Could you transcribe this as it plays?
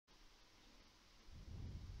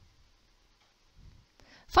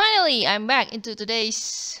Finally, I'm back into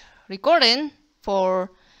today's recording for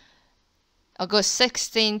August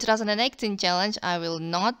 16, 2018 challenge. I will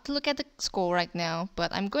not look at the score right now,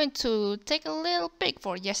 but I'm going to take a little peek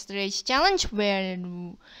for yesterday's challenge where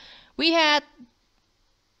we had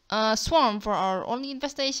a swarm for our only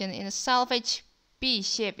infestation in a salvage B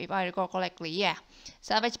ship, if I recall correctly. Yeah,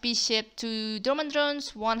 salvage B ship, 2 dormant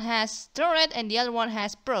drones, one has turret and the other one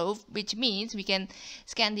has probe, which means we can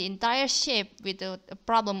scan the entire ship without a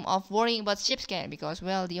problem of worrying about ship scan, because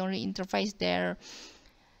well, the only interface there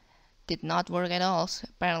did not work at all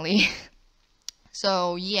apparently.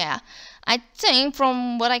 So yeah, I think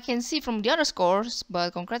from what I can see from the other scores,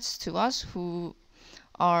 but congrats to us who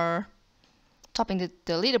are topping the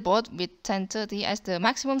leaderboard with 1030 as the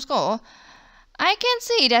maximum score. I can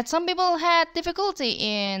see that some people had difficulty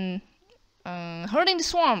in hurting the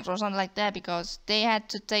swarms or something like that, because they had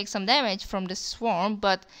to take some damage from the swarm.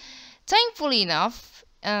 But thankfully enough,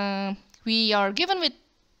 we are given with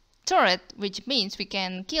turret, which means we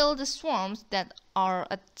can kill the swarms that were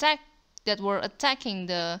attacking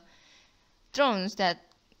the drones that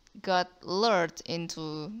got lured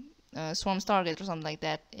into swarm's target or something like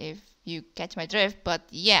that, if you catch my drift. But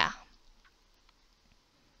yeah,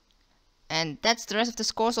 and that's the rest of the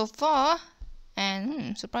score so far.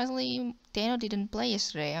 And surprisingly, Dano didn't play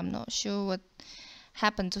yesterday. I'm not sure what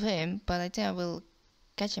happened to him, but I think I will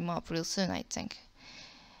catch him up real soon, I think.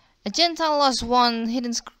 A Gentile lost one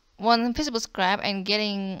invisible scrap and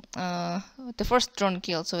getting the first drone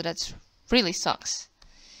kill, so that's really sucks.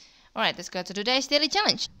 Alright, let's go to today's daily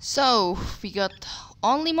challenge. So, we got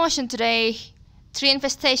only motion today, 3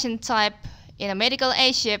 infestation type in a medical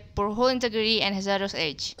A ship, poor hull integrity and hazardous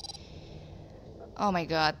age. Oh my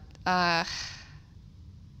god, I'm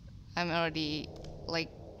already like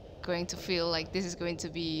going to feel like this is going to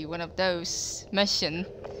be one of those missions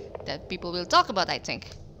that people will talk about, I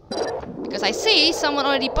think. Because I see someone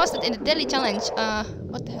already posted in the daily challenge.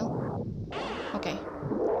 What the hell? Okay.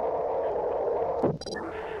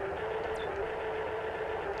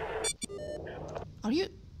 Are you?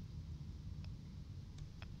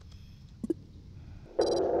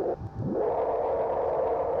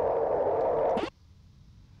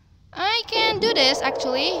 I can do this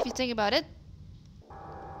actually, if you think about it.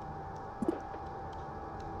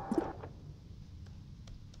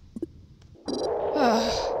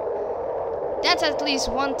 That's at least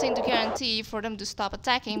one thing to guarantee for them to stop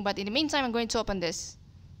attacking, but in the meantime I'm going to open this.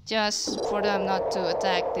 Just for them not to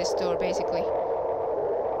attack this door, basically.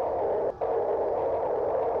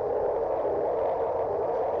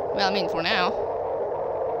 Well, I mean, for now.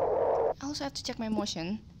 I also have to check my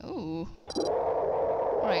motion. Ooh.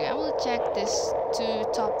 Alright, I will check these 2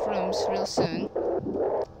 top rooms real soon.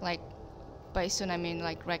 Like, by soon I mean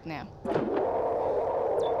like right now.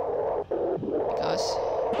 Because...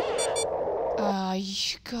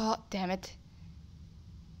 god damn it.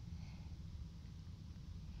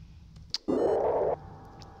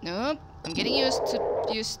 Nope, I'm getting used to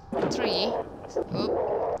use 3. Oop,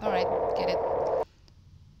 alright, get it.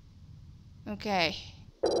 Okay.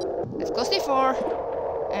 Let's close D4.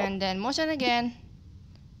 And then motion again.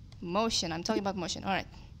 Motion, I'm talking about motion, alright.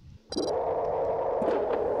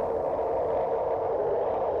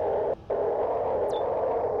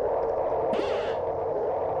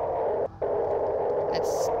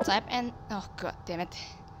 Let's type and... oh god damn it.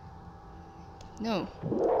 No.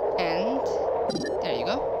 And... there you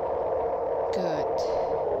go. Good.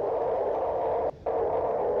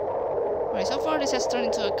 Alright, so far this has turned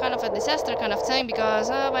into a kind of a disaster kind of thing,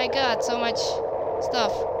 because oh my god, so much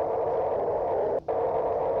stuff.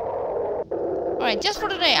 Alright, just for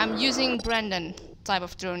today I'm using Brandon type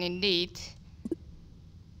of drone indeed.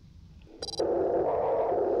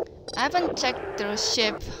 I haven't checked the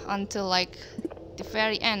ship until like the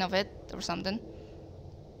very end of it or something.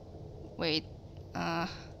 Wait, I'm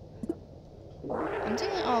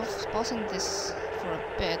thinking of pausing this for a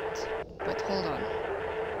bit, but hold on.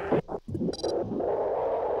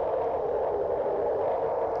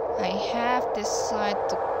 I have this side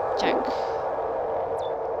to check.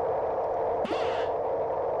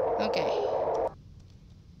 Okay.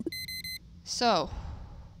 So,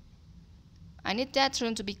 I need that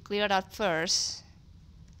room to be cleared out first.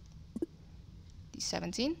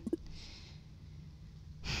 D17.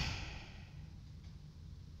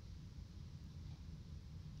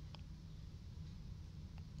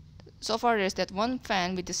 So far there's that one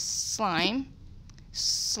fan with the slime,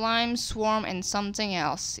 swarm and something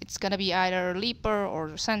else. It's gonna be either leaper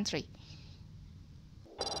or sentry.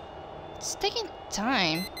 It's taking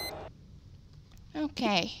time.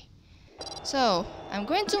 Okay. So I'm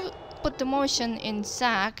going to put the motion in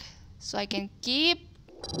Zack so I can keep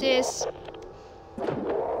this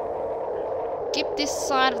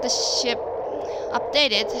side of the ship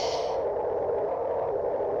updated.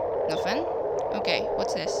 Nothing. Okay,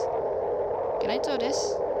 what's this? Can I do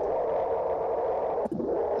this?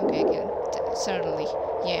 Okay, again, certainly,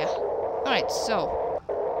 yeah. Alright, so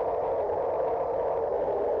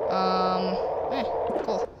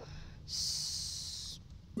cool.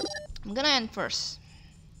 I'm gonna end first,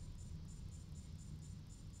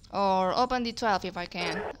 or open the 12 if I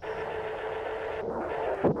can.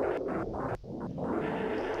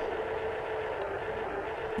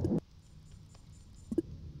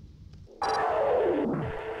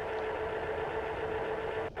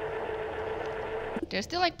 There's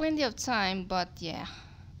still like plenty of time, but yeah.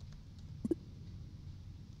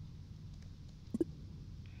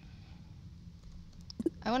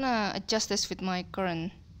 I wanna adjust this with my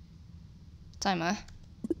current timer.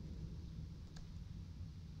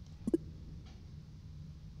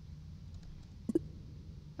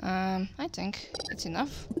 I think it's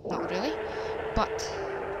enough. Not really, but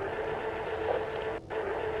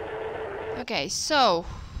okay. So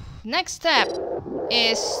next step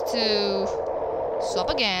is to swap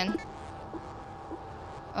again.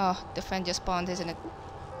 Oh, the fan just spawned, isn't it?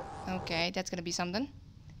 Okay, that's gonna be something.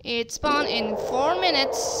 It spawned in 4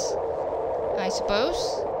 minutes, I suppose.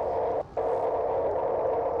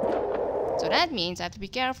 So that means I have to be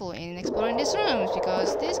careful in exploring these rooms,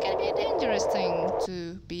 because this can be a dangerous thing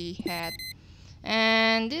to be had.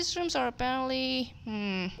 And these rooms are apparently...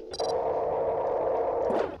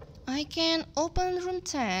 I can open room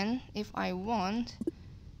 10 if I want.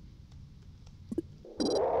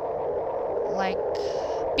 Like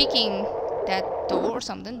picking that door or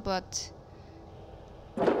something, but...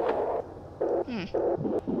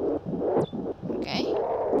 Okay.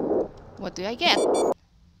 What do I get?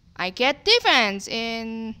 I get defense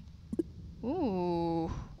in...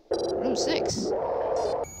 Ooh, room 6.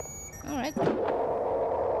 Alright.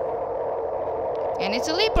 And it's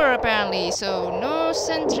a leaper apparently, so no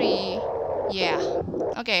sentry. Yeah.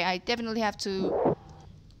 Okay, I definitely have to...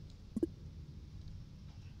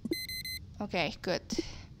 Okay, good.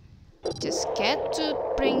 Just get to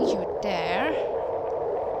bring you there.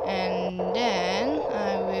 And then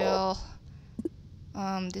I will...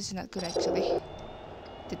 this is not good actually.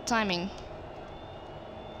 The timing.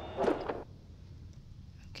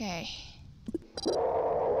 Okay.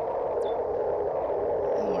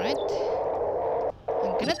 Alright.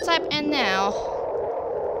 I'm gonna type N now.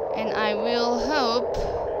 And I will hope...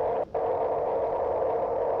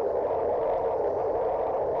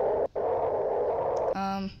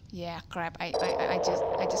 yeah, crap. I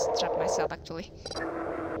just trapped myself actually.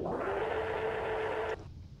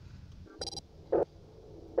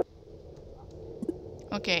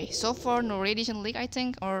 Okay, so far no radiation leak, I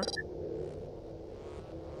think, or...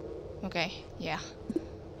 Okay, yeah.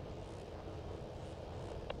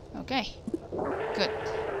 Okay, good.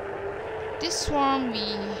 This swarm we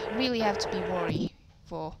really have to be worried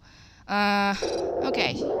for.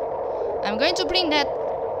 Okay. I'm going to bring that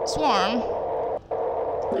swarm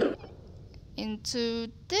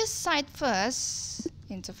into this side first.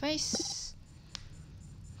 Interface.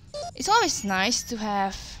 It's always nice to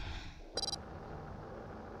have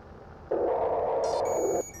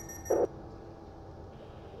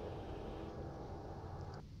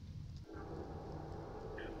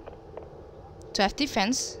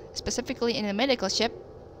defense, specifically in a medical ship.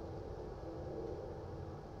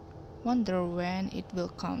 Wonder when it will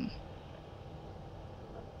come.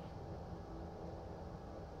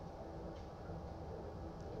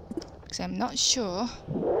 Because I'm not sure.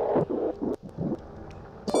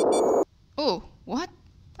 Oh, what?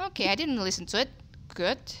 Okay, I didn't listen to it.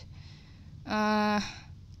 Good.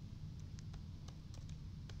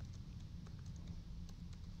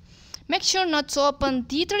 Make sure not to open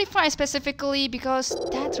D35 specifically, because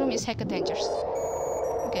that room is hecka dangerous.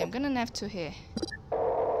 Okay, I'm gonna nav to here.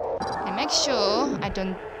 And make sure I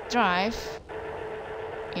don't drive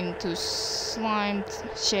into slimed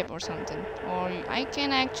ship or something. Or I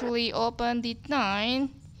can actually open D9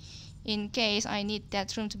 in case I need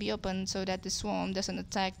that room to be open so that the swarm doesn't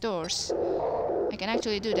attack doors. I can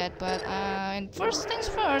actually do that, but and first things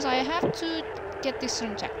first, I have to get this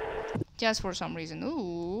room checked. Just for some reason.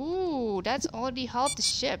 Ooh, that's already half the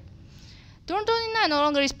ship. Door 29 no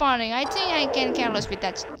longer responding. I think I can careless with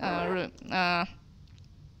that room,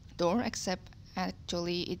 door, except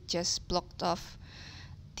actually it just blocked off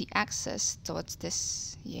the access towards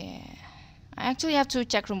this. Yeah. I actually have to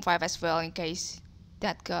check room 5 as well in case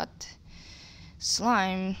that got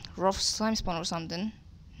rough slime spawn or something.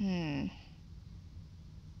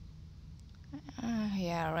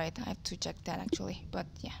 Yeah, right. I have to check that actually, but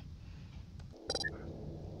yeah.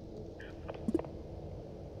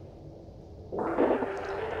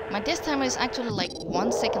 My desk timer is actually like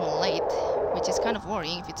 1 second late, which is kind of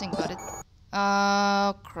worrying if you think about it.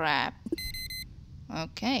 Oh crap.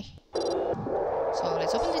 Okay. So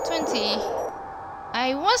let's open the 20.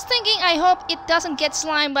 I was thinking I hope it doesn't get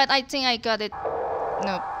slime, but I think I got it.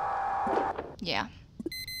 Nope. Yeah.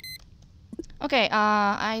 Okay,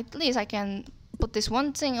 at least I can put this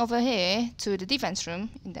one thing over here to the defense room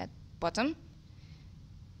in that bottom.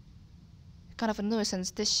 Kind of a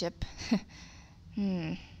nuisance, this ship.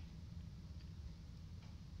 Then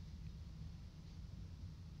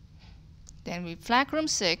we flag room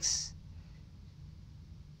 6.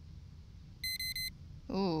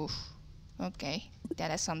 Ooh, okay,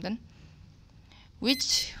 that is something.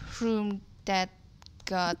 Which room that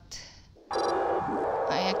got...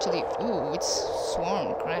 I actually... Ooh, it's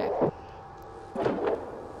swarm, crap.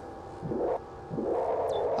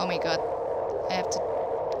 Oh my god, I have to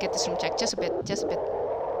get this room checked just a bit, just a bit.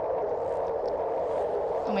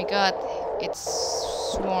 Oh my god, it's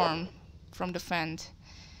swarm from the vent.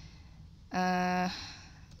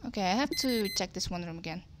 Okay, I have to check this one room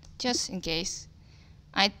again, just in case.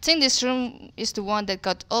 I think this room is the one that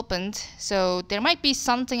got opened, so there might be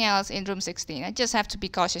something else in room 16. I just have to be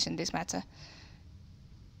cautious in this matter.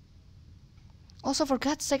 Also, for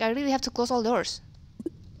God's sake, I really have to close all doors.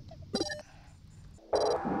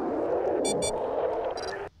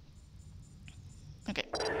 Okay.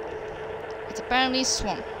 It's apparently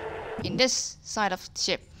swarm in this side of the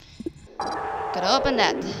ship. Gotta open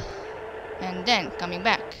that. And then coming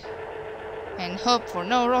back. And hope for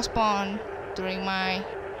no respawn during my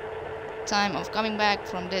time of coming back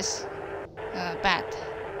from this path.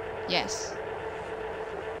 Yes.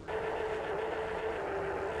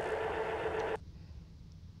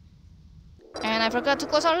 And I forgot to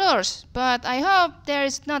close our doors, but I hope there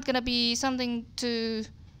is not gonna be something to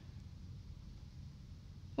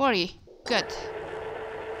worry. Good.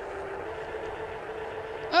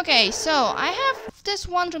 Okay, so I have this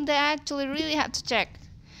one room that I actually really have to check.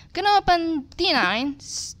 Gonna open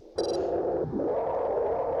D9.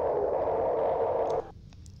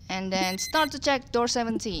 And then start to check door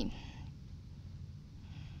 17.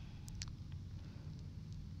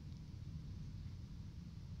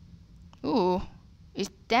 Ooh,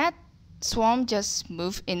 is that swarm just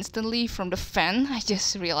move instantly from the fan? I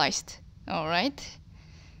just realized. Alright.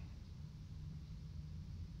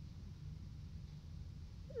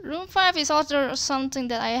 Room 5 is also something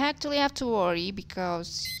that I actually have to worry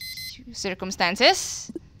because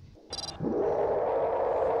circumstances.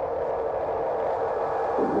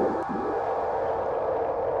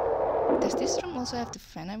 Does this room also have the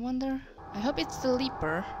fan, I wonder? I hope it's the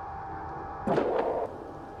leaper.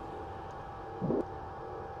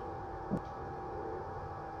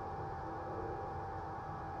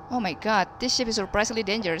 Oh my god, this ship is surprisingly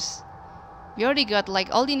dangerous. We already got like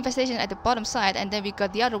all the infestation at the bottom side, and then we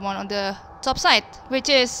got the other one on the top side, which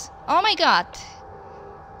is... Oh my god!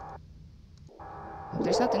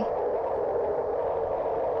 There's nothing.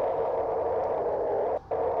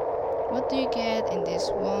 What do you get in this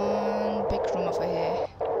one big room over here?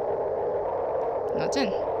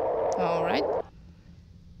 Nothing. Alright.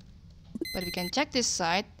 But we can check this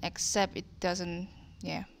side, except it doesn't...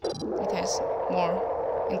 Yeah, it has more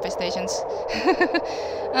infestations.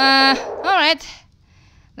 Alright.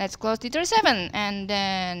 Let's close the 37 and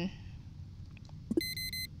then...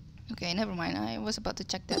 Okay, never mind. I was about to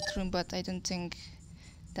check that room, but I don't think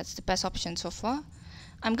that's the best option so far.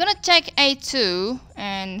 I'm gonna check A2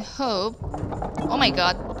 and hope... Oh my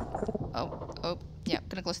god. Oh, yeah,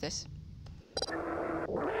 gonna close this.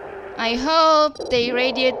 I hope they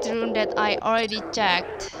radiate the room that I already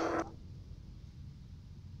checked.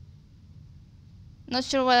 Not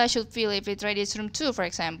sure what I should feel if it radiates room 2, for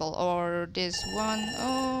example, or this one.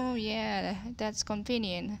 Oh yeah, that's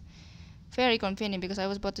convenient. Very convenient, because I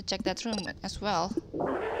was about to check that room as well.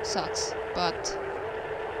 Sucks, but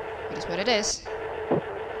it is what it is.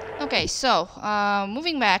 Okay, so,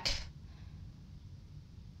 moving back.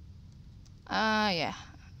 Yeah.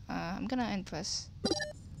 I'm gonna end this.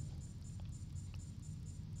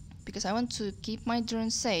 Because I want to keep my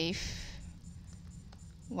drone safe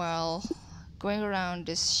while going around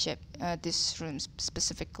this ship, this room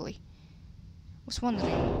specifically. Was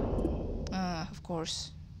wondering. Of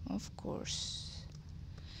course.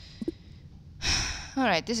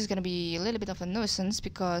 Alright, this is gonna be a little bit of a nuisance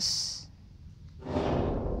because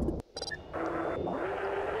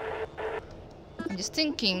I'm just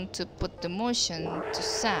thinking to put the motion to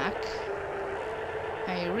sack.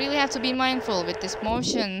 I really have to be mindful with this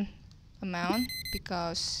motion amount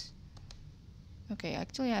because okay,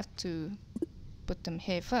 actually I have to put them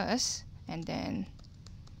here first and then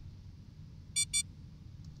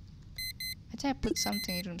I think I put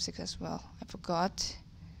something in room 6 as well. I forgot.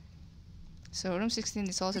 So room 16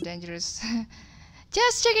 is also dangerous.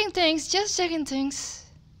 Just checking things, just checking things.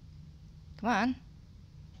 Come on.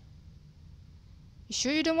 You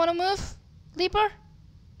sure you don't want to move, Leaper?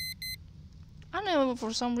 I know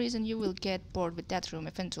for some reason you will get bored with that room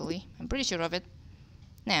eventually. I'm pretty sure of it.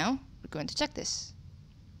 Now, we're going to check this.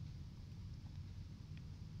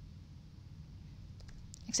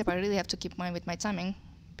 Except I really have to keep mind with my timing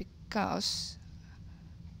because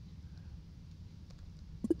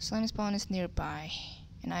slime spawn is nearby.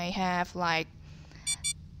 And I have like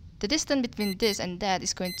the distance between this and that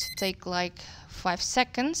is going to take like 5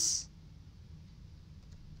 seconds.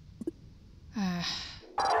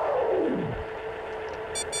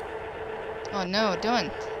 Oh no,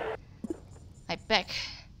 don't. I beg.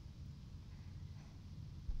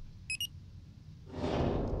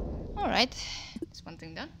 Alright, that's one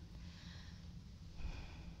thing done.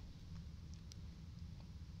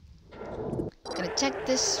 Gonna check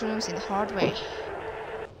these rooms in the hard way.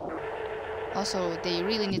 Also, they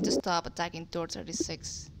really need to stop attacking door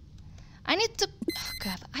 36. I need to... Oh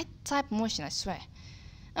god, I type motion, I swear.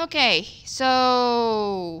 Okay,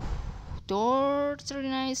 so... Door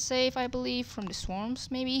 39 is safe, I believe, from the swarms,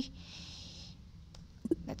 maybe?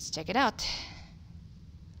 Let's check it out.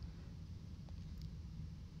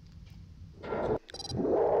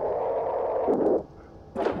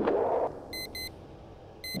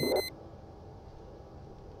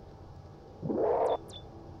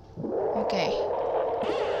 Okay.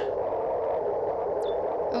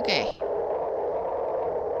 Okay.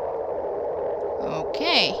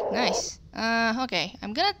 Okay, nice. Okay,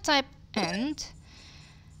 I'm gonna type end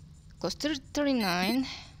close to 39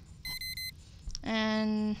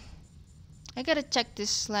 and I gotta check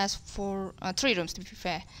this last 3 rooms to be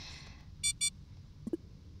fair.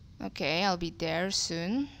 Okay, I'll be there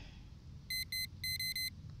soon.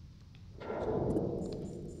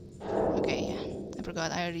 Okay, yeah, I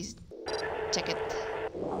forgot, I already checked it.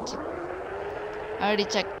 I already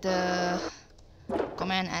checked the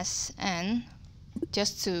command SN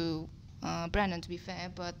just to Brandon to be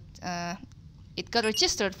fair, but it got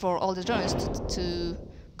registered for all the drones to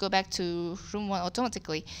go back to room 1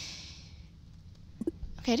 automatically.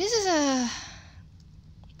 Okay, this is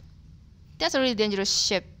that's a really dangerous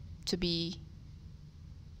ship to be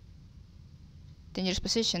dangerous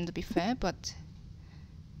position to be fair, but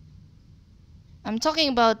I'm talking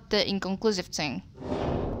about the inconclusive thing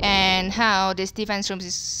and how this defense rooms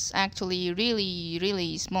is actually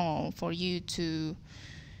really small for you to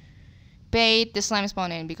bait the slime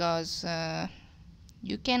spawn in because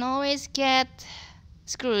you can always get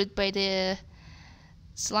screwed by the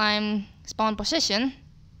slime spawn position.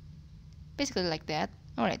 Basically like that.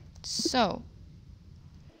 Alright, so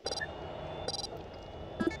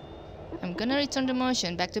I'm gonna return the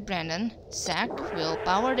motion back to Brandon. Zach will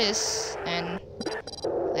power this and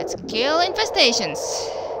let's kill infestations.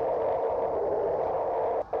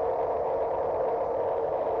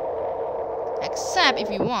 Except if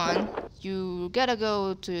you want, you gotta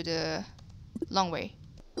go to the long way.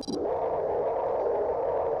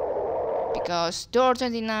 Because door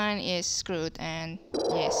 29 is screwed and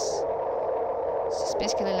yes. It's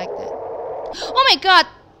basically like that. Oh my god!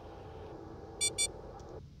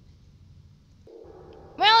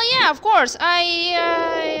 Well, yeah, of course.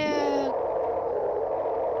 I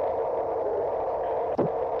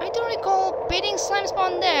don't recall baiting slime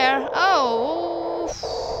spawn there. Oh.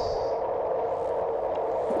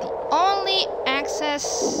 The only access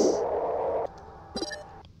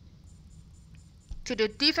to the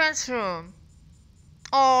defense room,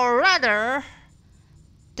 or rather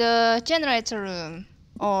the generator room,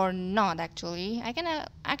 or not actually. I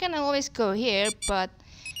can always go here, but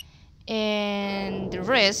in the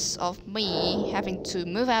risk of me having to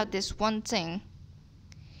move out this one thing.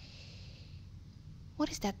 What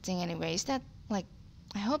is that thing anyway? Is that like,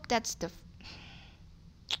 I hope that's the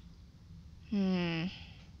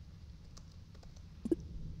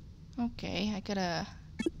okay, I gotta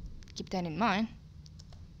keep that in mind.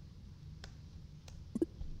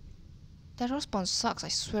 That respawn sucks, I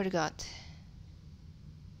swear to god.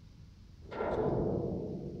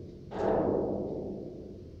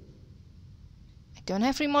 I don't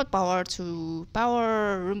have remote power to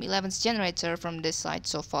power room 11's generator from this side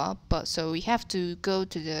so far, but so we have to go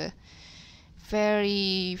to the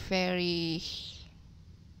very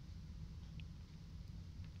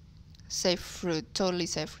safe route, totally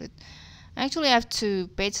safe route. Actually I have to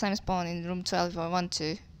bait slime spawn in room 12 if I want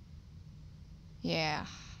to. Yeah.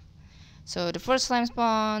 So the first slime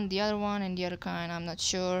spawn, the other one, and the other kind, I'm not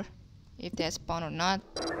sure if they spawn or not.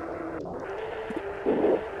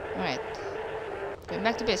 Alright. Going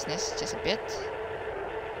back to business, just a bit.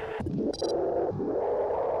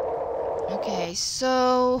 Okay,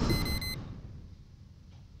 so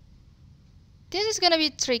this is gonna be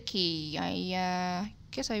tricky. I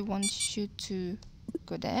guess I want you to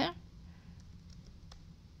go there.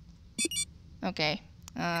 Okay.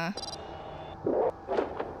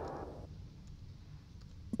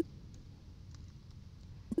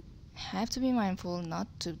 Have to be mindful not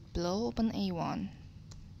to blow open A1.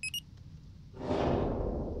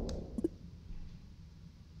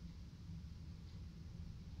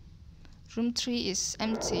 Room 3 is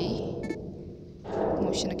empty.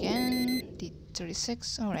 Motion again.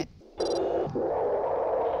 D36. Alright.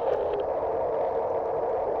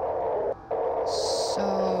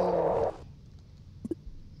 So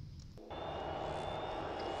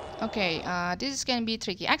okay, this is gonna be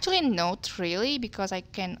tricky. Actually, not really, because I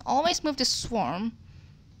can always move the swarm.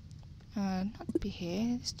 Not be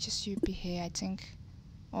here. It's just you be here, I think.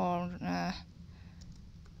 Or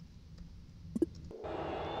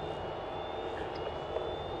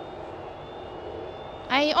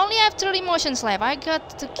I only have 30 motions left. I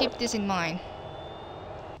got to keep this in mind.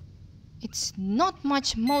 It's not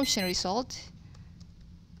much motion result.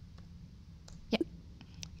 Yeah,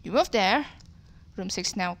 you move there. Room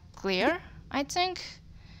 6 now clear, I think.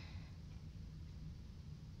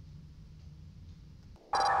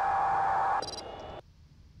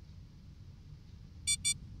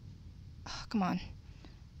 Oh, come on.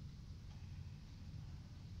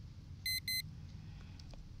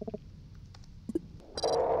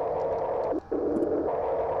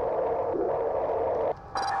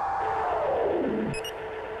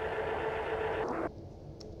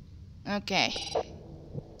 Okay.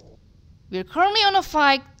 We're currently on a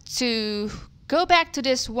fight to go back to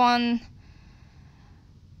this one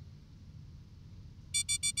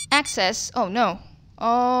access. Oh no.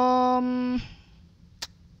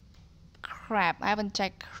 Crap. I haven't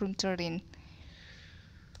checked room 13.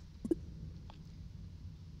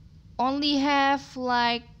 Only have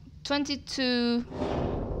like 22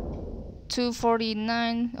 to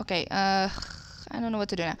 49. Okay. I don't know what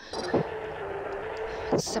to do now.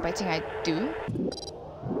 Except I think I do.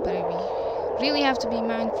 But we really have to be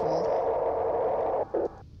mindful.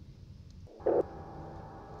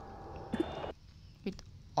 With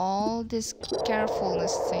all this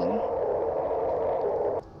carefulness thing.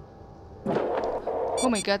 Oh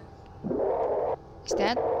my god. Is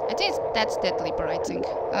that? I think that's Dead Leaper, I think.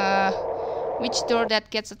 Which door that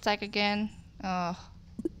gets attacked again? Oh,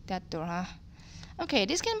 that door, huh? Okay,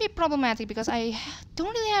 this can be problematic because I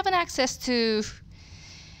don't really have an access to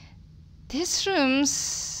these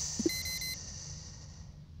rooms.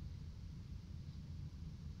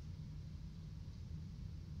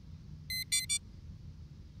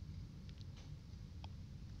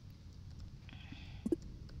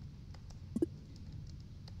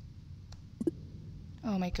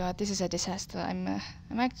 Oh my god, this is a disaster. I'm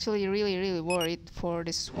actually really worried for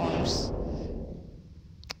these swarms.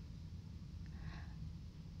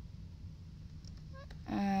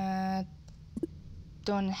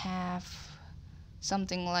 Don't have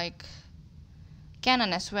something like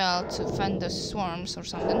cannon as well to fend the swarms or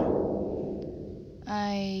something.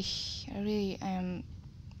 I really am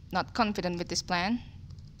not confident with this plan.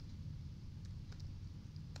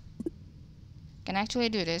 Can actually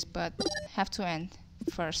do this, but have to end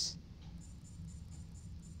first.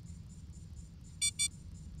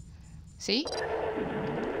 See?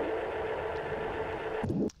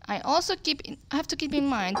 I also have to keep in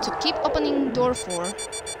mind to keep opening door 4.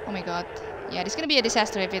 Oh my god. Yeah, this is gonna be a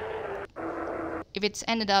disaster if it's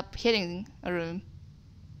ended up hitting a room.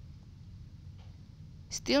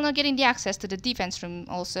 Still not getting the access to the defense room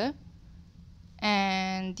also.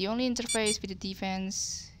 And the only interface with the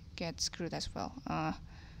defense gets screwed as well.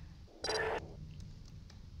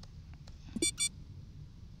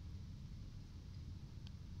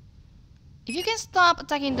 If you can stop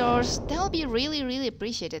attacking doors, that'll be really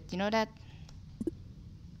appreciated. You know that?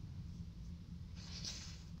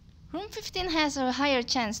 Room 15 has a higher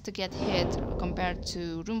chance to get hit compared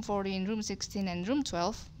to room 14, room 16 and room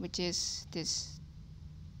 12, which is these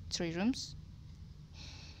 3 rooms.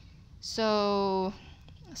 So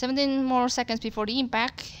 17 more seconds before the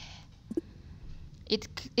impact.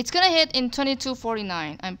 It's gonna hit in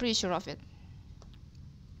 22:49. I'm pretty sure of it.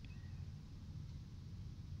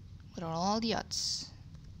 What are all the odds?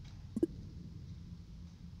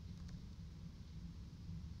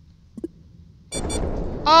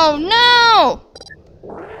 Oh no!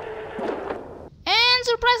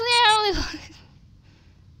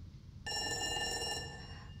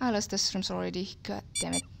 I lost the rooms already. God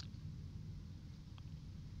damn it.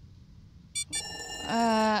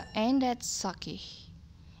 Ain't that sucky?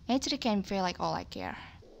 Actually can feel like all I care.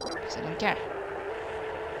 Because I don't care.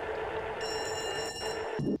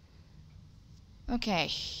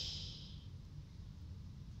 Okay.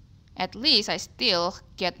 At least I still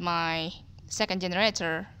get my second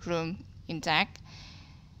generator room intact.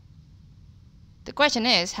 The question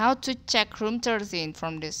is how to check room 13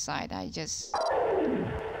 from this side.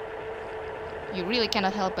 You really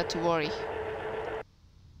cannot help but to worry.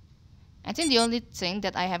 I think the only thing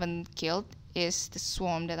that I haven't killed is the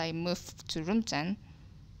swarm that I moved to room 10.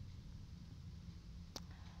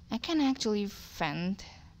 I can actually fend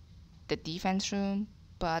the defense room,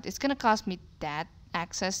 but it's gonna cost me that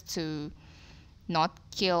access to not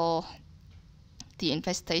kill the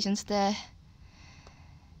infestations there.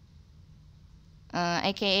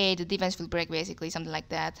 AKA the defense will break, basically, something like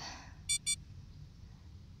that.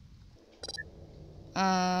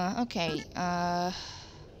 Okay,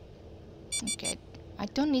 okay, I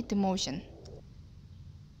don't need the motion.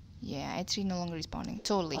 Yeah, I3 no longer respawning.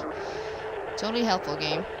 Totally helpful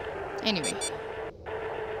game. Anyway.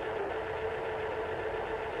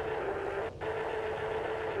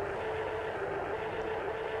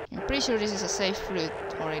 I'm pretty sure this is a safe route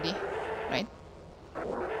already, right?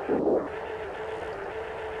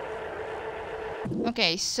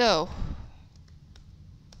 Okay, so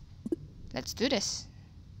let's do this.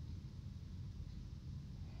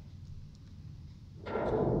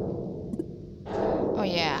 Oh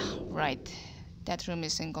yeah, right. That room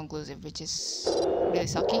is inconclusive, which is really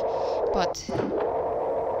sucky, but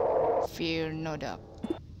fear no doubt.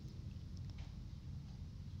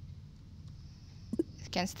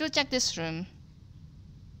 Can still check this room.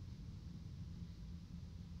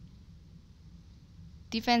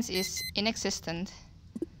 Defense is inexistent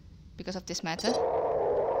because of this matter.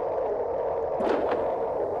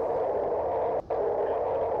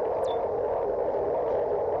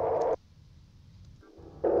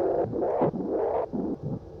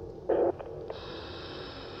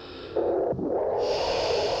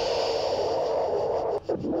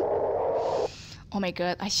 Oh my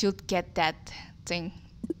god, I should get that thing,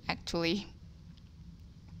 actually.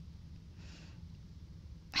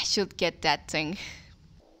 I should get that thing.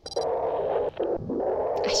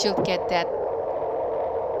 I should get that.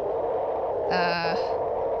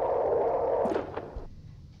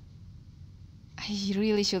 I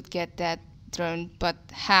really should get that drone, but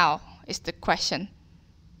how is the question.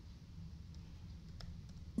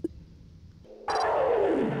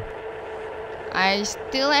 I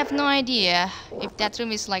still have no idea if that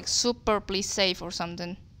room is like superbly safe or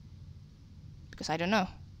something, because I don't know.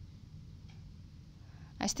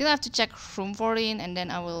 I still have to check room 14 and then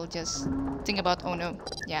I will just think about, oh no,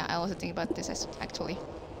 yeah, I also think about this actually.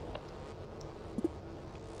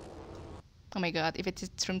 Oh my god, if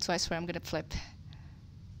it's room 2 I swear I'm gonna flip.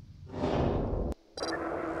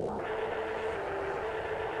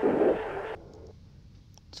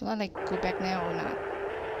 Should I like go back now or not?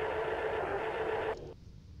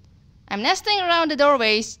 I'm nesting around the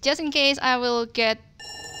doorways just in case I will get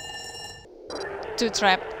too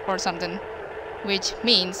trapped or something. Which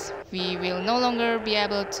means we will no longer be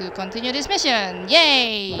able to continue this mission.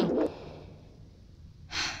 Yay!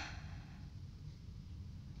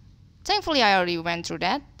 Thankfully I already went through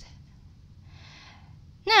that.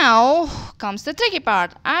 Now comes the tricky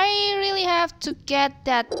part. I really have to get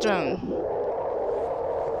that drone.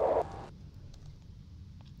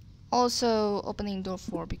 Also opening door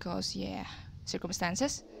 4 because, yeah,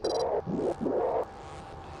 circumstances.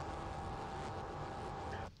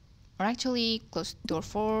 Or actually close door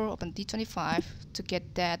 4, open D25 to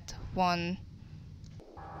get that one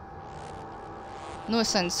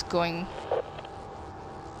nuisance going.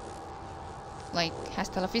 Like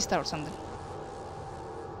hasta la vista or something.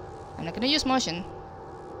 I'm not gonna use motion.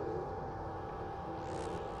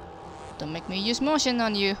 Don't make me use motion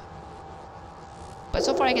on you. But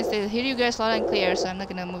so far I can still hear you guys loud and clear, so I'm not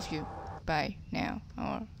gonna move you by now.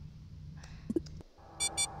 Or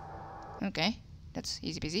okay, that's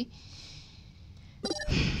easy peasy.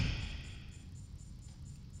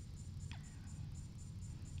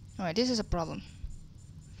 Alright, this is a problem.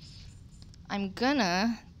 I'm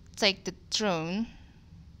gonna take the drone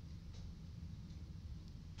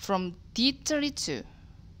from D32,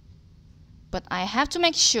 but I have to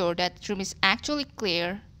make sure that room is actually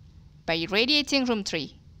clear by irradiating room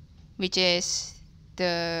 3, which is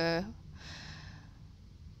the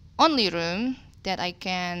only room that I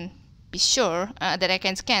can be sure that I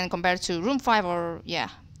can scan compared to room 5, or yeah,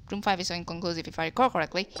 room 5 is inconclusive if I recall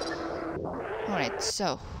correctly. Alright,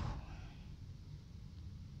 so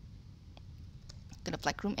Gonna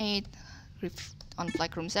flag room 8, on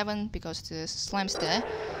flag room 7 because the slime's there.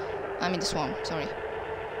 I mean the swarm, sorry.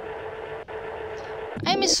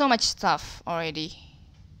 I missed so much stuff already.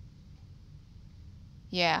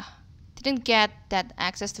 Yeah, didn't get that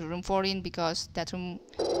access to room 14 because that room...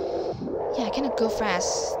 Yeah, I cannot go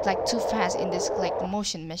fast, like too fast in this like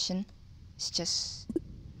motion mission. It's just...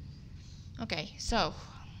 Okay, so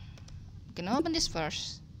I'm gonna open this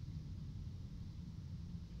first.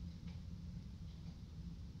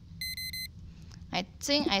 I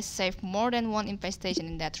think I saved more than one infestation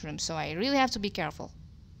in that room, so I really have to be careful.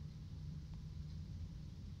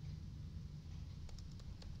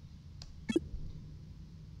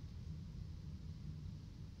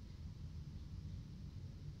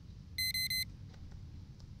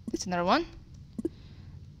 It's another one.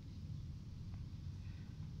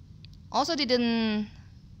 Also didn't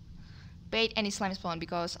bait any slime spawn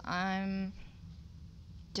because I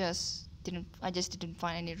just didn't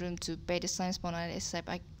find any room to bait the slime spawn, except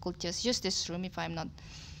I could just use this room if I'm not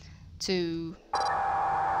too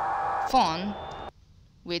fun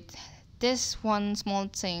with this one small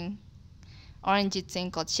thing, orangey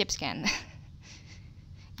thing called ship scan.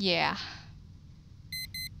 Yeah.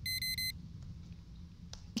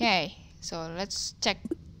 Okay, so let's check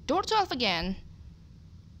door 12 again.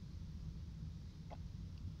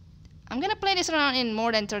 I'm gonna play this around in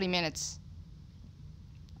more than 30 minutes.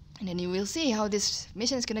 And then you will see how this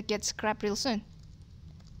mission is gonna get scrapped real soon.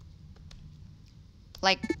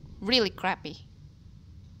 Like, really crappy.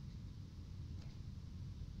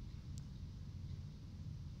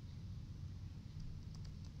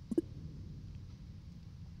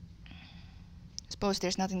 Suppose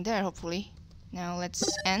there's nothing there, hopefully. Now let's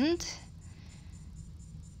end.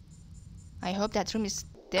 I hope that room is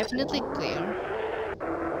definitely clear.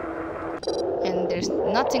 And there's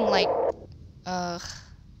nothing like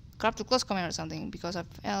corrupted close command or something, because of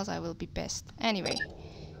else I will be pissed. Anyway.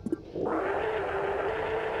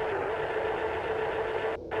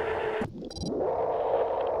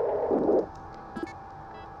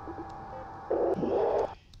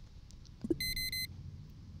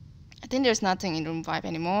 I think there's nothing in room 5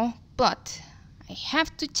 anymore, but I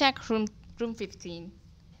have to check room 15.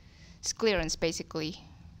 It's clearance basically.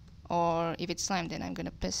 Or if it's slime, then I'm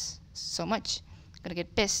gonna piss so much. I'm gonna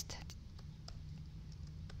get pissed.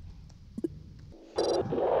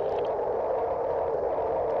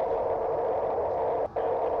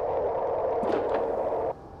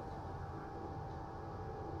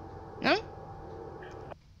 No?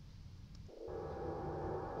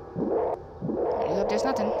 I hope there's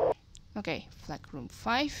nothing. Okay, flag room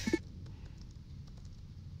 5.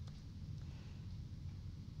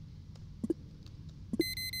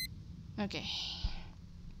 Okay.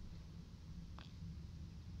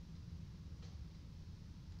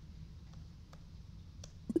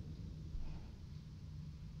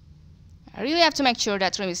 I really have to make sure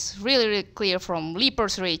that room is really clear from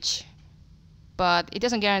Leaper's Reach. But it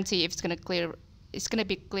doesn't guarantee if it's gonna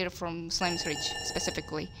be clear from Slime's Reach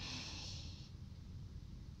specifically.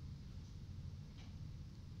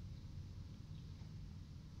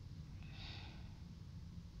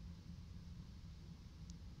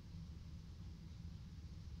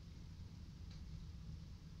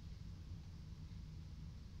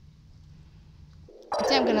 I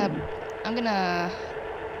think I'm gonna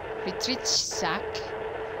retreat Zack,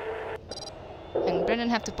 and Brendan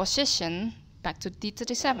have to position back to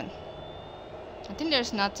D37. I think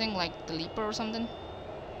there's nothing like the Leaper or something,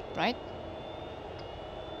 right?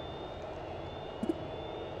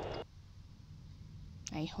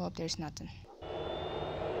 I hope there's nothing.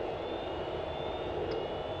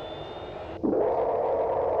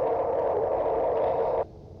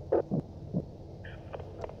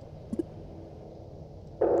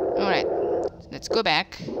 Alright, let's go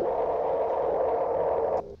back.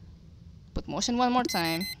 Put motion one more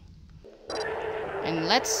time. And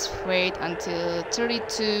let's wait until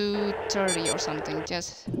 32:30 or something,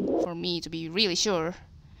 just for me to be really sure.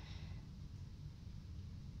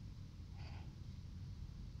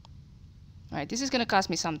 Alright, this is gonna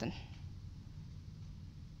cost me something.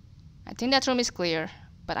 I think that room is clear,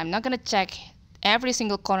 but I'm not gonna check every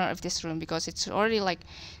single corner of this room because it's already like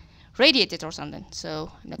radiated or something.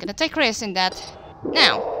 So I'm not gonna take risks in that.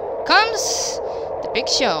 Now comes the big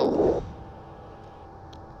show.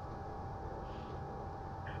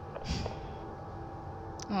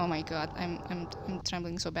 Oh my god, I'm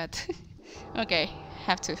trembling so bad. Okay, I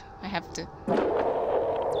have to.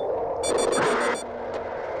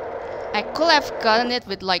 I could have gotten it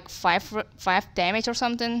with like 5 damage or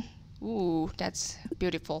something. Ooh, that's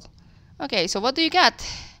beautiful. Okay, so what do you got?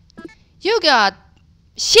 You got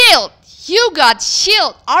Shield! You got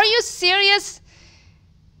shield! Are you serious?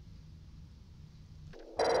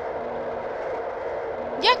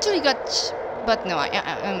 You actually got but no,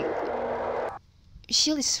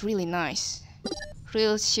 shield is really nice.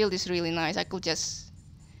 Real shield is really nice. I could just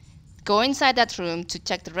go inside that room to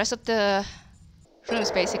check the rest of the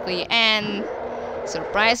rooms basically, and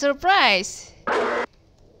surprise, surprise!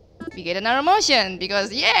 We get another motion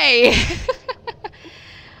because yay!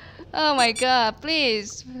 Oh my god,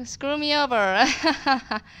 please screw me over.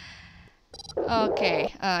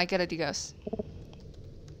 Okay, I gotta do this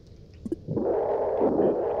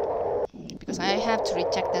because I have to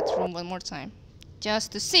recheck that room one more time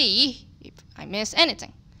just to see if I miss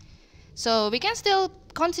anything. So we can still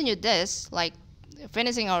continue this, like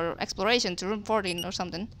finishing our exploration to room 14 or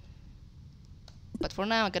something. But for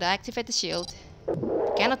now, I gotta activate the shield.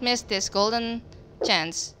 Cannot miss this golden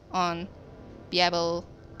chance on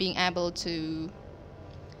being able to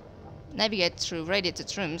navigate through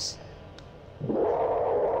radiated rooms.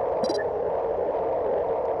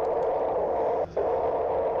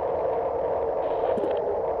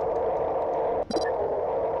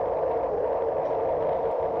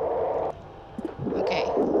 Okay,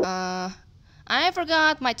 I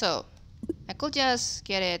forgot my toe. I could just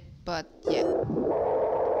get it, but yeah.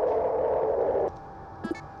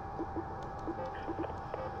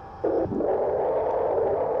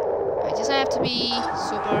 I just have to be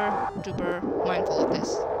super duper mindful of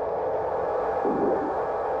this.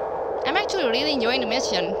 I'm actually really enjoying the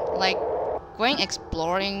mission, like going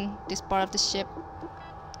exploring this part of the ship.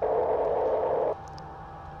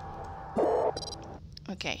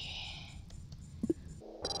 Okay.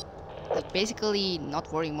 Like basically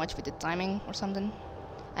not worrying much with the timing or something.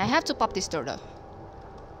 I have to pop this door though,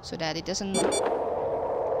 so that it doesn't...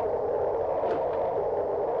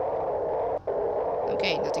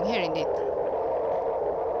 Okay, nothing here indeed.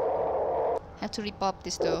 Have to repop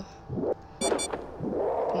this though.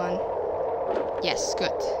 Come on. Yes,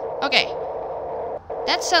 good. Okay.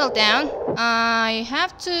 That's settled down. I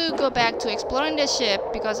have to go back to exploring the ship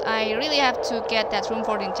because I really have to get that room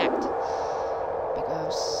 14 checked.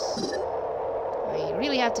 Because I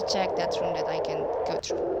really have to check that room that I can go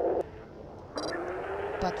through.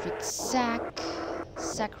 But with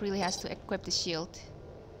Zack really has to equip the shield.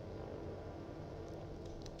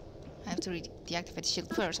 I have to deactivate the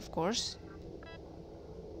shield first, of course.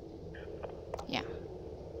 Yeah.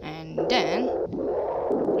 And then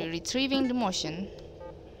we're retrieving the motion.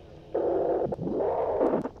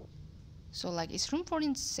 So like, is room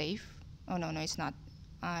 14 safe? Oh no, it's not.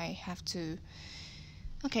 I have to...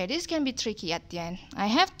 Okay, this can be tricky at the end. I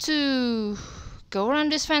have to go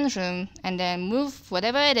around this fan room and then move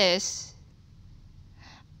whatever it is.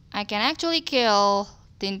 I can actually kill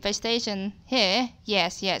the infestation here.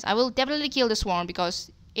 Yes, I will definitely kill the swarm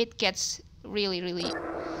because it gets really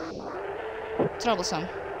troublesome.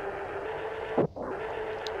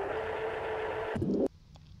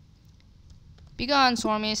 Be gone,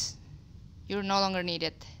 swarmies. You're no longer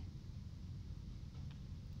needed.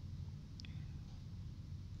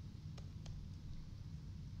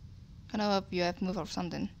 Kind of hope you have moved or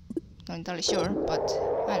something. Not entirely sure, but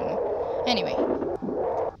I don't know. Anyway,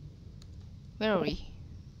 where are we?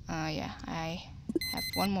 Yeah, I have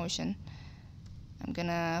one motion. I'm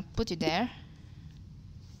gonna put you there.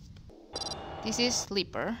 This is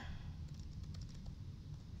Leaper.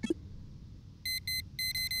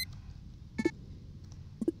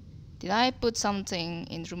 Did I put something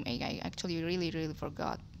in room 8? I actually really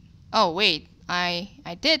forgot. Oh wait, I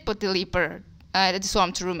did put the Leaper, the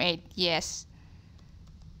swarm to room 8. Yes.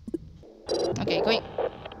 Okay, going.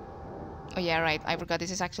 Oh yeah, right. I forgot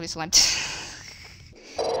this is actually slime.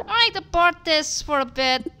 Alright, abort this for a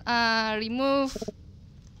bit. Remove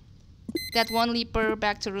that one Leaper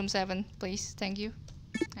back to room 7, please. Thank you.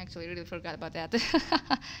 Actually, really forgot about that.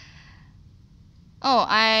 Oh,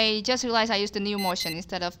 I just realized I used the new motion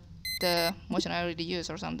instead of the motion I already used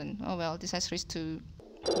or something. Oh well, this has risk to,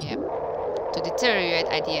 yeah, to deteriorate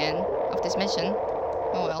at the end of this mission.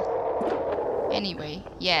 Oh well. Anyway,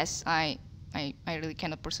 yes, I really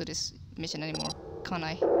cannot pursue this mission anymore, can't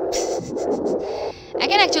I? I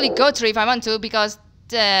can actually go through if I want to, because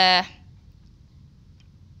the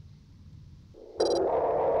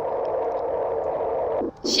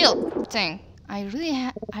shield thing, I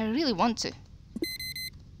really want to.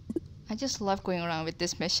 I just love going around with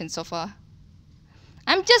this mission so far.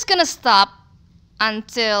 I'm just gonna stop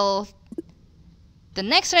until the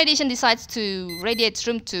next radiation decides to radiate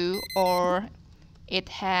room 2, or it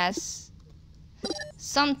has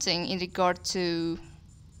something in regard to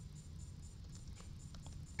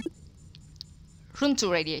room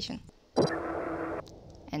 2 radiation.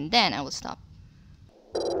 and then I will stop.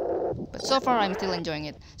 But so far I'm still enjoying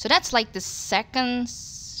it. So that's like the second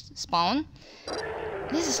spawn.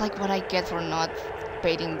 This is like what I get for not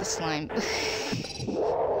baiting the slime.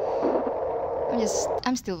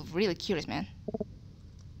 I'm still really curious, man.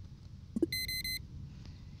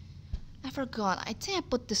 I forgot. I think I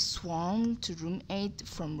put the swarm to room 8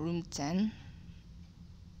 from room 10.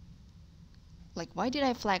 Like, why did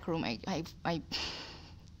I flag room 8? I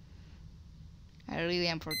really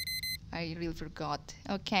forgot.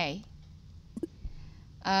 Okay.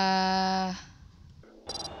 Yeah,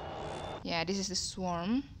 this is the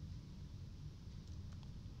swarm.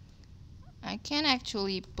 I can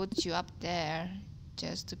actually put you up there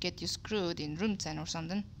just to get you screwed in room 10 or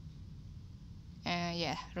something.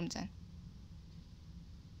 Yeah, room 10.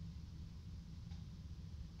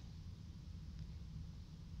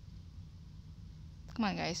 Come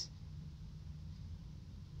on, guys.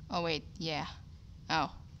 Oh, wait, yeah. Oh,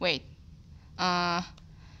 wait.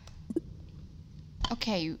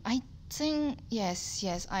 Okay, I think... Yes,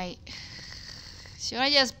 should I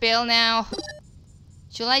just bail now?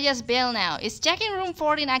 Should I just bail now? Is checking room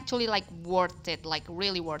 14 actually, like, worth it? Like,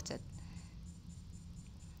 really worth it?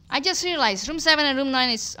 I just realized room 7 and room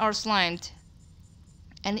 9 are slimed.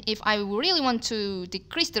 And if I really want to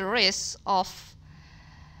decrease the risk of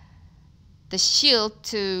the shield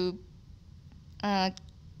to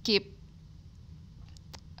keep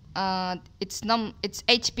its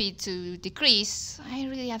HP to decrease, I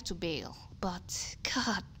really have to bail. But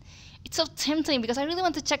God, it's so tempting because I really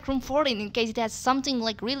want to check room 14 in case it has something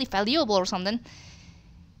like really valuable or something.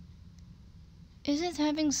 Is it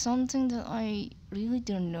having something that I really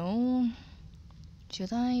don't know?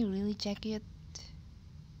 Should I really check it?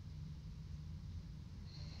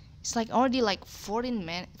 It's like already like 40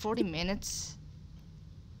 minutes.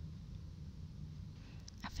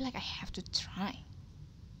 I feel like I have to try.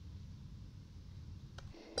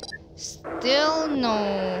 Still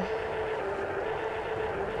no.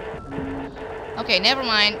 Okay, never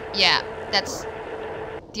mind. Yeah, that's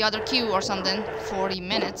the other queue or something. 40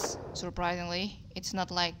 minutes, surprisingly. It's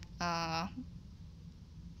not like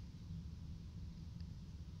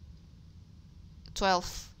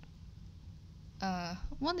 12.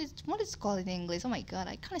 What is it called in English? Oh my god,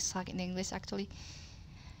 I kinda suck in English actually.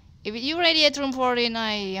 If you radiate room 14,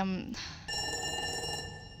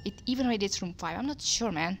 it even radiates room 5. I'm not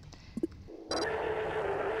sure, man.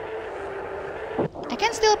 I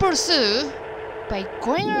can still pursue by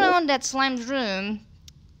going around that slimed room.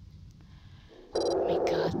 Oh my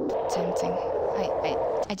god, tempting.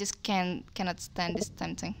 I just cannot stand this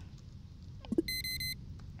tempting.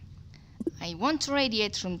 I want to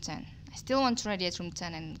radiate room 10. I still want to radiate room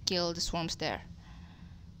 10 and kill the swarms there.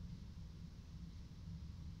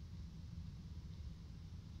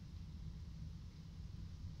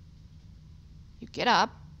 You get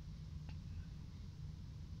up.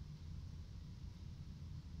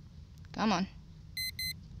 Come on.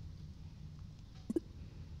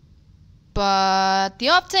 But the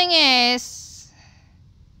odd thing is...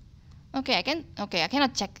 Okay, I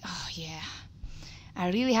cannot check. Oh yeah.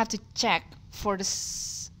 I really have to check for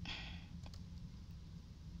this.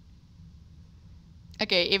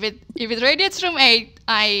 Okay, if it radiates room 8,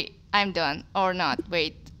 I'm done or not.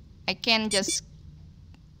 Wait. I can just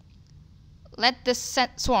let the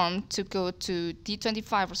swarm to go to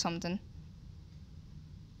D25 or something.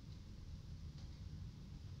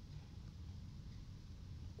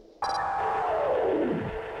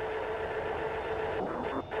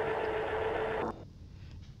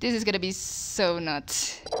 This is gonna be so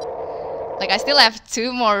nuts. Like, I still have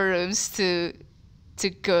 2 more rooms to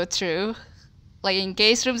go through. Like, in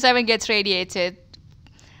case room 7 gets radiated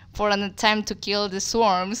for an attempt to kill the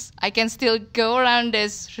swarms, I can still go around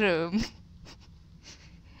this room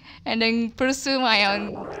and then pursue my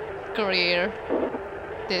own career.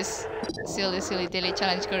 This silly daily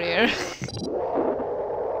challenge career.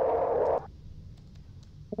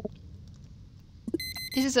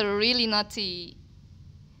 This is a really nutty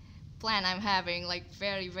plan I'm having, like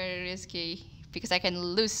very risky, because I can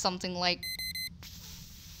lose something like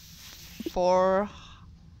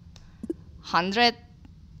 400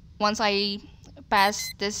 once I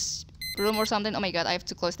pass this room or something. Oh my god, I have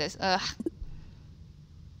to close this.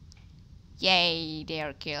 Yay, they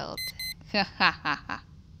are killed.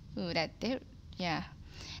 Ooh, yeah.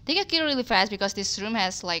 They get killed really fast because this room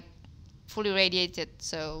has like fully radiated,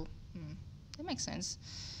 so that makes sense.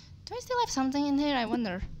 Do I still have something in here? I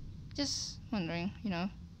wonder. Just wondering, you know.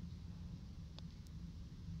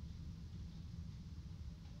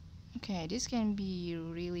 Okay, this can be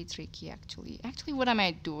really tricky actually. Actually, what am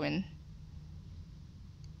I doing?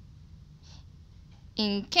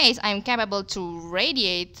 in case I'm capable to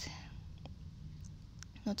radiate.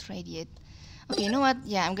 Not radiate. Okay, you know what?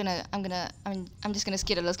 Yeah, I'm just gonna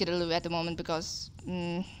skid a little at the moment because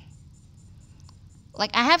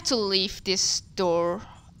like I have to leave this door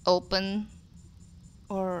open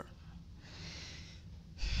or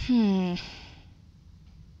and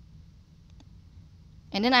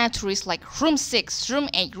then I have to reach like room 6, room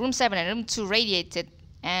 8, room 7 and room 2 radiated,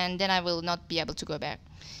 and then I will not be able to go back.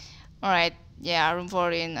 Alright, yeah, room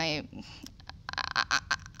 14.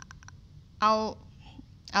 I'll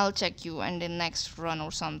check you in the next run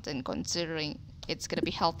or something, considering it's gonna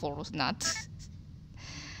be helpful or not.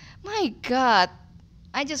 My god,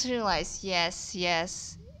 I just realized,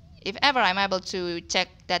 yes, if ever I'm able to check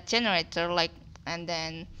that generator, like, and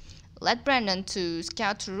then let Brandon to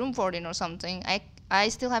scout to room 14 or something, I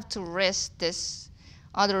still have to risk this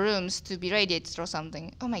other rooms to be radiated or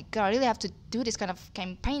something. Oh my god, I really have to do this kind of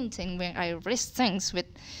campaign thing where I risk things with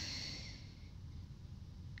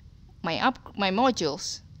my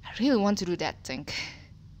modules. I really want to do that thing.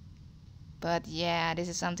 But yeah, this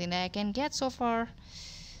is something that I can get so far,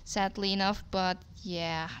 sadly enough. But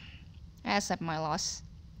yeah, I accept my loss.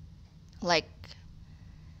 Like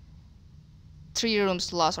 3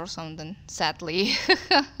 rooms lost or something, sadly.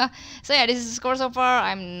 So yeah, this is the score so far.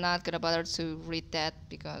 I'm not gonna bother to read that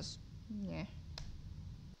because yeah.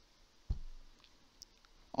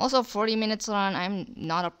 Also 40 minutes run, I'm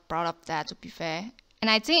not proud of that, to be fair. And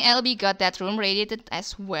I think LB got that room radiated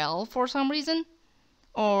as well for some reason.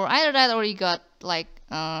 Or either that or he got like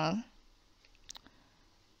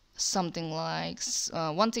something like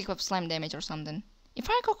 1 tick of slime damage or something. If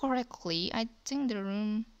I recall correctly, I think the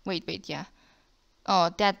room... Wait, yeah. Oh,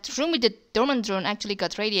 that room with the dormant drone actually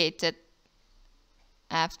got radiated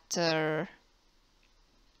after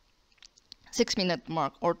 6-minute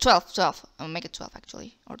mark, or 12. I'll make it 12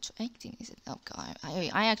 actually, or 18 is it? Oh god,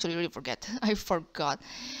 I actually really forget. I forgot.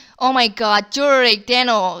 Oh my god, Jurek,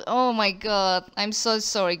 Dano. Oh my god, I'm so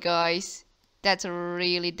sorry guys. That's a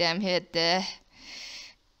really damn hit there.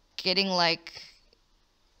 Getting like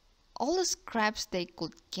all the scraps they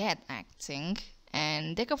could get, I think.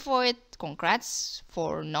 And they could avoid. Congrats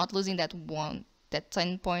for not losing that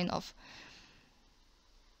 10 point of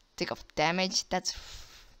tick of damage. That's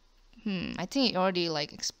I think he already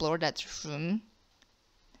like explored that room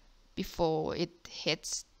before it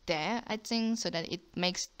hits there, I think, so that it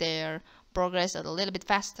makes their progress a little bit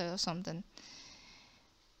faster or something.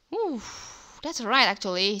 Ooh, that's right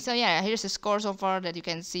actually. So yeah, here's the score so far that you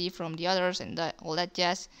can see from the others and all that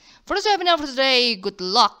jazz. For this webinar for today, good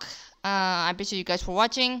luck. I appreciate you guys for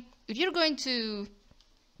watching. If you're going to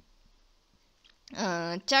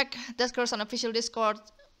check Duskers on official Discord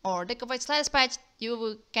or Decovoid status patch,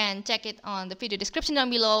 you can check it on the video description down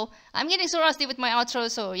below. I'm getting so rusty with my outro,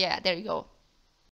 so yeah, there you go.